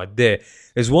just right there.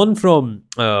 There's one from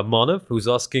Manav who's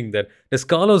asking that, does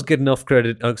Carlos get enough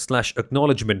credit /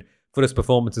 acknowledgement for his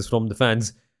performances from the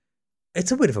fans?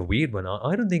 It's a bit of a weird one.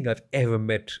 I don't think I've ever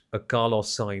met a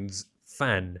Carlos Sainz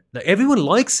fan. Now, everyone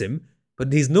likes him,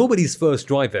 but he's nobody's first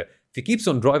driver. If he keeps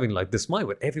on driving like this, my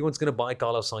word, everyone's going to buy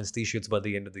Carlos Sainz t-shirts by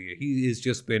the end of the year. He has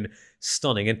just been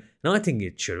stunning. And I think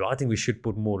it should. I think we should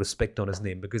put more respect on his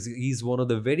name because he's one of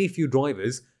the very few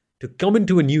drivers to come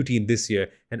into a new team this year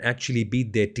and actually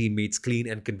beat their teammates clean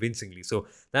and convincingly. So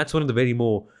that's one of the very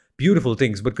more beautiful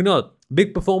things. But Kunal,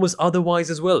 big performers otherwise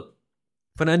as well.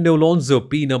 Fernando Alonso,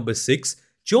 P number 6.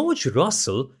 George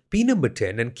Russell, P number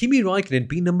 10. And Kimi Raikkonen,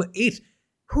 P number 8.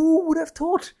 Who would have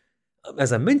thought?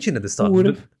 As I mentioned at the start,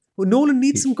 Nolan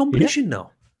needs some competition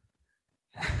now.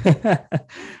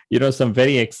 Some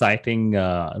very exciting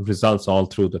results all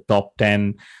through the top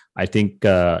 10. I think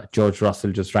George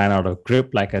Russell just ran out of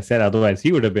grip, like I said. Otherwise,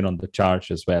 he would have been on the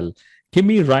charge as well.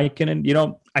 Kimi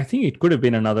Raikkonen, I think it could have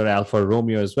been another Alfa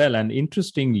Romeo as well. And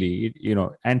interestingly,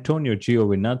 Antonio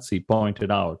Giovinazzi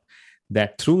pointed out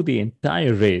that through the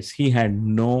entire race, he had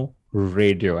no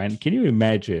radio. And can you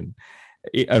imagine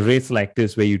a race like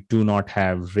this where you do not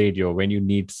have radio, when you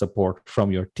need support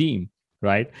from your team,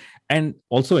 right? And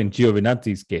also in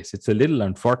Giovinazzi's case, it's a little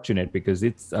unfortunate because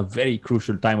it's a very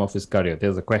crucial time of his career.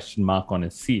 There's a question mark on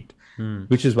his seat,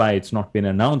 which is why it's not been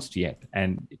announced yet.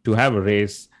 And to have a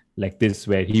race like this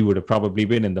where he would have probably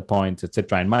been in the points,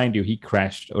 etc. And mind you, he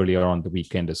crashed earlier on the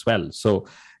weekend as well. So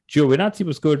Giovinazzi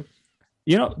was good.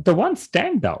 The one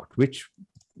standout, which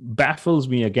baffles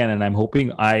me again, and I'm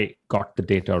hoping I got the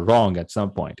data wrong at some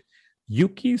point.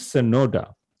 Yuki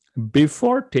Tsunoda,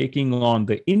 before taking on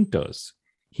the Inters,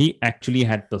 he actually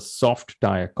had the soft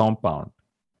tire compound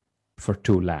for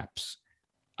 2 laps.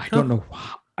 I don't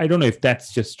know if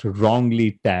that's just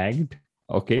wrongly tagged,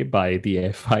 by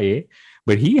the FIA,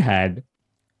 but he had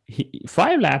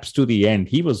 5 laps to the end,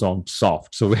 he was on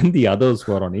soft. So when the others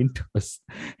were on Inters,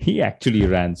 he actually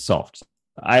ran soft.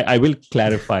 I will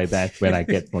clarify that when I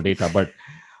get more data. But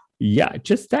yeah,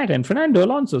 just that. And Fernando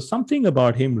Alonso, something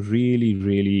about him really,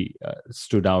 really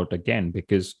stood out again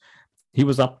because he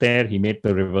was up there. He made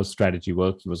the reverse strategy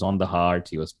work. He was on the hard.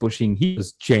 He was pushing. He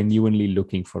was genuinely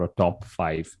looking for a top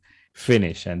 5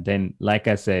 finish. And then, like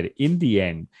I said, in the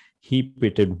end, he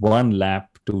pitted 1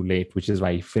 lap too late, which is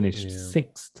why he finished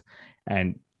 6th.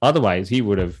 And otherwise, he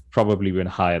would have probably been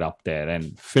higher up there.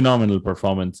 And phenomenal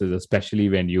performances, especially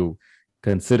when you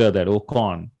consider that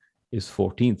Ocon is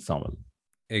 14th, Samuel.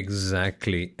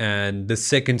 Exactly. And the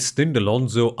second stint,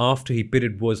 Alonso, after he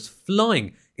pitted, was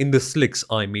flying in the slicks,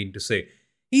 I mean to say.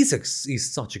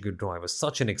 He's such a good driver,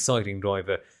 such an exciting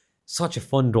driver, such a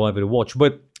fun driver to watch.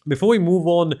 But before we move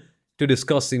on to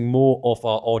discussing more of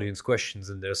our audience questions,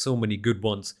 and there are so many good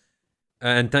ones,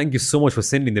 and thank you so much for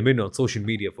sending them in on social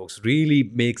media, folks. Really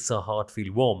makes our heart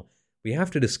feel warm. We have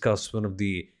to discuss one of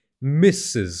the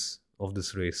misses of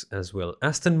this race as well.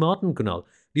 Aston Martin, Kunal.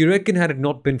 Do you reckon had it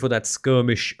not been for that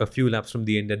skirmish a few laps from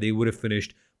the end that they would have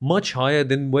finished much higher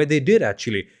than where they did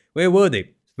actually? Where were they?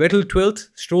 Vettel 12th,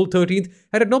 Stroll 13th.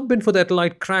 Had it not been for that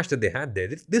light crash that they had there,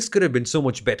 this could have been so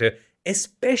much better,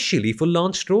 especially for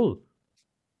Lance Stroll.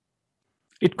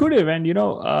 It could have. And,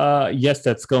 yes,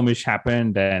 that skirmish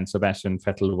happened. And Sebastian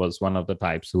Vettel was one of the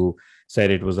types who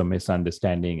said it was a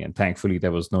misunderstanding. And thankfully,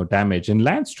 there was no damage. And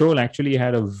Lance Stroll actually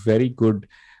had a very good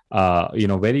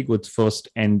very good first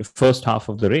half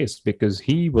of the race because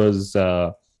he was,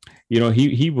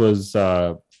 he was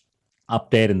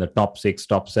up there in the top 6,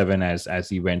 top 7 as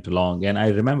he went along. And I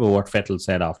remember what Vettel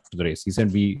said after the race. He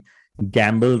said, we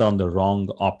gambled on the wrong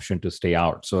option to stay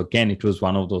out. So again, it was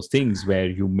one of those things where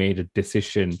you made a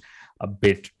decision a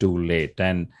bit too late.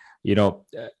 And,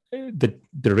 the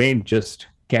rain just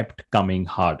kept coming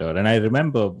harder. And I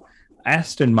remember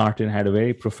Aston Martin had a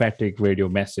very prophetic radio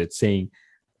message saying,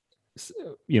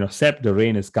 Seb, the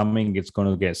rain is coming. It's going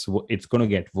to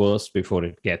get worse before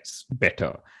it gets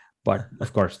better. But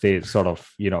of course, they sort of,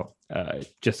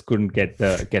 just couldn't get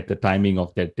the timing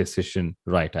of that decision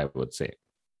right, I would say.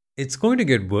 It's going to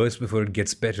get worse before it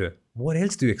gets better. What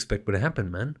else do you expect would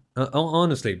happen, man?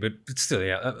 Honestly, but still,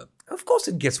 yeah. Of course,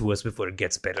 it gets worse before it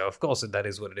gets better. Of course, that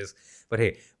is what it is. But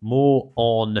hey, more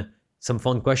on some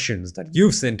fun questions that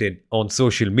you've sent in on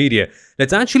social media.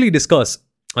 Let's actually discuss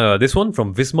this one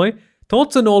from Vismay.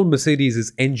 Thoughts on all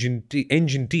Mercedes' engine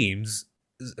teams?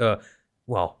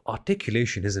 Wow,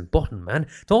 articulation is important, man.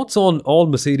 Thoughts on all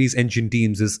Mercedes engine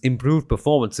teams' improved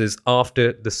performances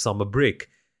after the summer break?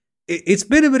 It's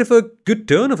been a bit of a good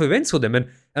turn of events for them, and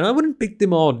I wouldn't pick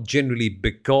them out generally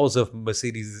because of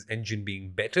Mercedes' engine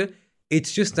being better.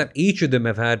 It's just that each of them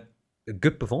have had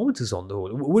good performances on the whole.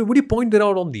 Would you point that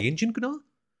out on the engine, Kunal?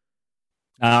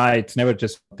 It's never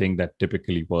just a thing that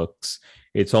typically works.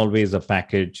 It's always a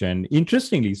package. And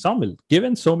interestingly, Saumil,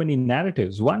 given so many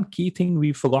narratives, one key thing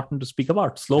we've forgotten to speak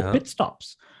about, slow pit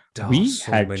stops. We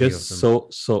so had many just of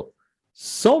them.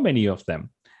 so many of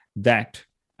them that,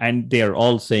 and they're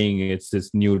all saying it's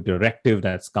this new directive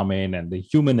that's come in and the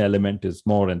human element is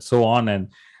more and so on.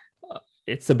 And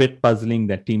it's a bit puzzling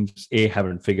that teams A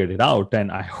haven't figured it out.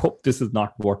 And I hope this is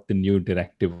not what the new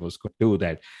directive was going to do,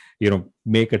 that,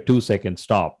 make a 2-second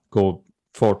stop, go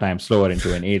 4 times slower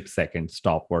into an 8-second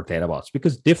stop or thereabouts,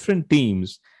 because different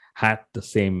teams had the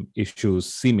same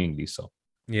issues seemingly so.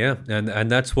 Yeah,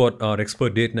 and that's what our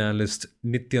expert data analyst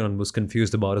Nityan was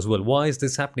confused about as well. Why is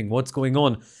this happening? What's going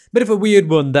on? Bit of a weird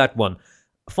one, that one.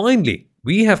 Finally,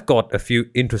 we have got a few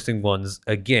interesting ones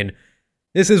again.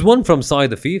 This is one from Sai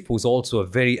the Thief, who's also a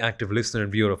very active listener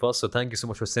and viewer of us, so thank you so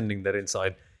much for sending that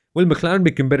inside. Will McLaren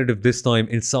be competitive this time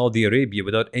in Saudi Arabia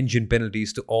without engine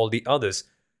penalties to all the others?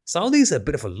 Saudi's a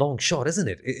bit of a long shot, isn't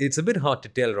it? It's a bit hard to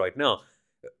tell right now.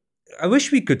 I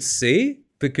wish we could say,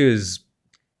 because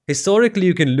historically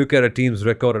you can look at a team's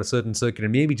record at a certain circuit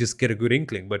and maybe just get a good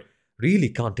inkling, but really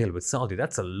can't tell with Saudi.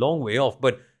 That's a long way off.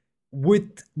 But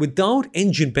without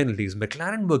engine penalties,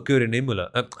 McLaren were good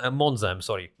in Monza, I'm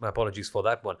sorry. My apologies for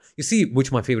that one. You see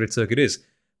which my favorite circuit is.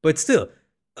 But still,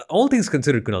 all things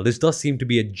considered, Kunal, this does seem to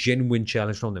be a genuine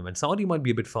challenge from them. And Saudi might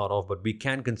be a bit far off, but we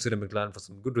can consider McLaren for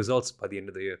some good results by the end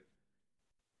of the year.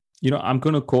 I'm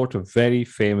going to quote a very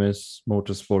famous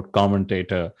motorsport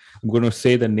commentator. I'm going to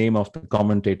say the name of the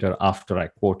commentator after I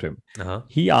quote him. Uh-huh.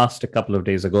 He asked a couple of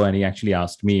days ago, and he actually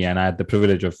asked me, and I had the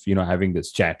privilege of, having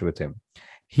this chat with him.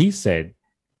 He said,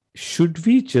 should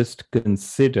we just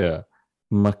consider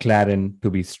McLaren to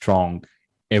be strong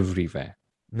everywhere?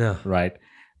 No. Right?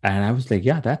 And I was like,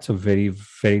 yeah, that's a very,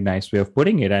 very nice way of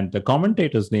putting it. And the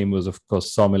commentator's name was, of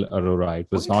course, Saumil Arora. It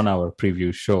was on our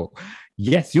preview show.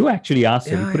 Yes, you actually asked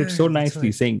him. He put it so nicely,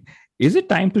 right, saying, is it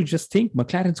time to just think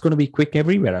McLaren's going to be quick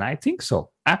everywhere? And I think so.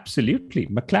 Absolutely.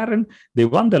 McLaren, they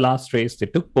won the last race. They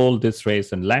took pole this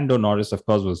race. And Lando Norris, of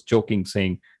course, was joking,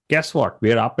 saying, guess what?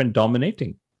 We're up and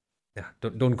dominating. Yeah,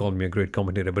 don't call me a great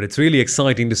commentator, but it's really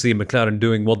exciting to see McLaren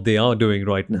doing what they are doing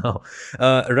right now.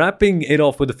 Wrapping it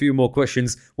off with a few more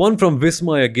questions. One from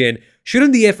Vismay again.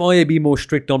 Shouldn't the FIA be more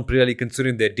strict on Pirelli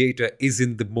considering their data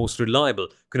isn't the most reliable?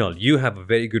 Kunal, you have a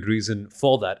very good reason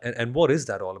for that. And what is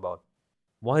that all about?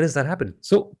 Why does that happen?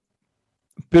 So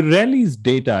Pirelli's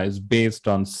data is based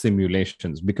on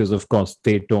simulations because, of course,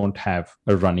 they don't have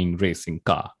a running racing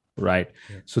car, right?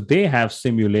 Yeah. So they have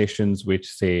simulations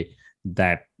which say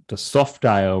that the soft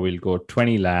tire will go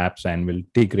 20 laps and will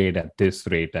degrade at this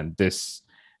rate, and this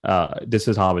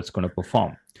is how it's going to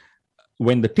perform.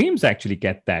 When the teams actually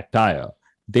get that tire,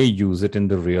 they use it in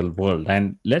the real world.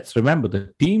 And let's remember,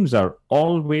 the teams are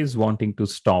always wanting to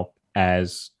stop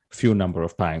as few number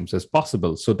of times as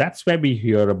possible. So that's where we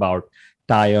hear about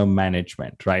tire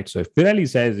management, right? So if Pirelli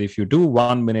says if you do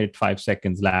 1 minute 5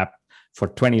 seconds lap for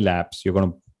 20 laps, you're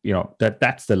going to,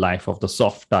 that's the life of the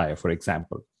soft tire, for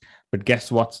example. But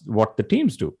guess what the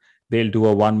teams do? They'll do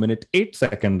a 1 minute 8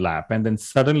 second lap, and then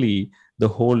suddenly the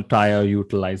whole tire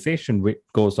utilization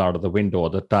goes out of the window, or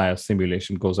the tire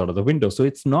simulation goes out of the window. So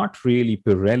it's not really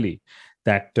Pirelli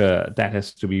that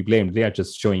has to be blamed. They are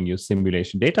just showing you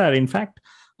simulation data. In fact,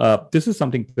 this is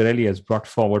something Pirelli has brought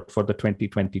forward for the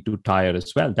 2022 tire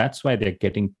as well. That's why they're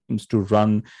getting teams to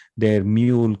run their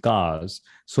mule cars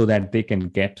so that they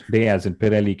as in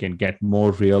Pirelli can get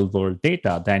more real world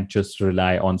data than just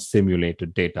rely on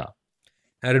simulated data.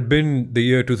 Had it been the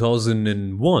year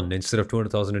 2001 instead of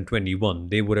 2021,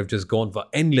 they would have just gone for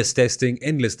endless testing,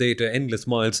 endless data, endless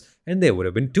miles, and there would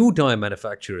have been 2 tire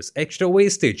manufacturers, extra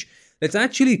wastage. Let's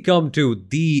actually come to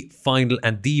the final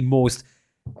and the most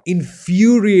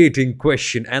infuriating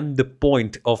question and the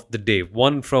point of the day.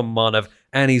 One from Manav,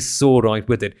 and he's so right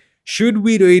with it. Should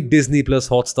we rate Disney Plus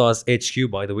Hotstar's HQ,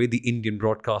 by the way, the Indian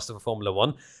broadcaster for Formula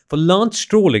 1, for Lance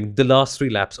strolling the last 3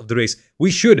 laps of the race?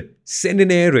 We should send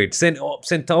an air raid, send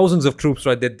thousands of troops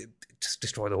right there, just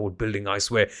destroy the whole building, I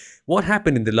swear. What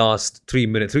happened in the last 3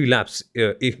 laps,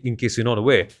 in case you're not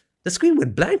aware? The screen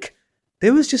went blank.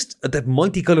 There was just that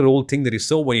multicolored old thing that you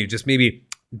saw when you just maybe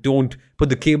don't put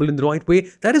the cable in the right way.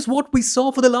 That is what we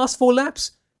saw for the last 4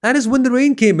 laps. That is when the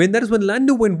rain came in. That is when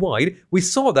Lando went wide. We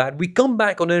saw that. We come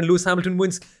back on and Lewis Hamilton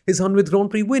wins his 100th Grand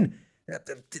Prix win.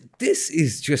 This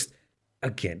is just,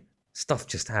 again, stuff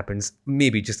just happens.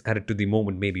 Maybe just add it to the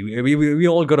moment. Maybe we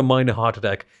all got a minor heart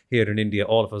attack here in India,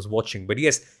 all of us watching. But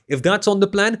yes, if that's on the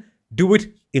plan, do it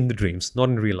in the dreams, not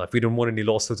in real life. We don't want any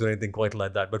lawsuits or anything quite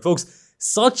like that. But folks,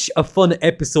 such a fun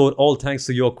episode, all thanks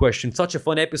to your question. Such a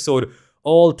fun episode,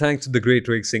 all thanks to the great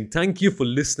racing. Thank you for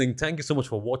listening. Thank you so much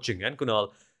for watching. And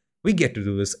Kunal, we get to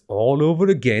do this all over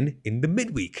again in the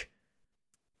midweek.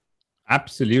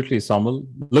 Absolutely, Samal.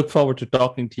 Look forward to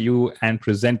talking to you and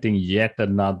presenting yet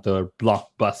another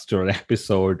blockbuster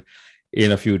episode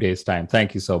in a few days' time.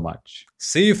 Thank you so much.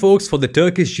 See you, folks, for the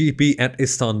Turkish GP at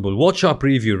Istanbul. Watch our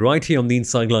preview right here on the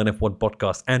Inside Line F1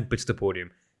 podcast and Pitch the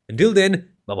Podium. Until then,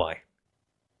 bye-bye.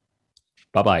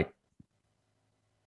 Bye-bye.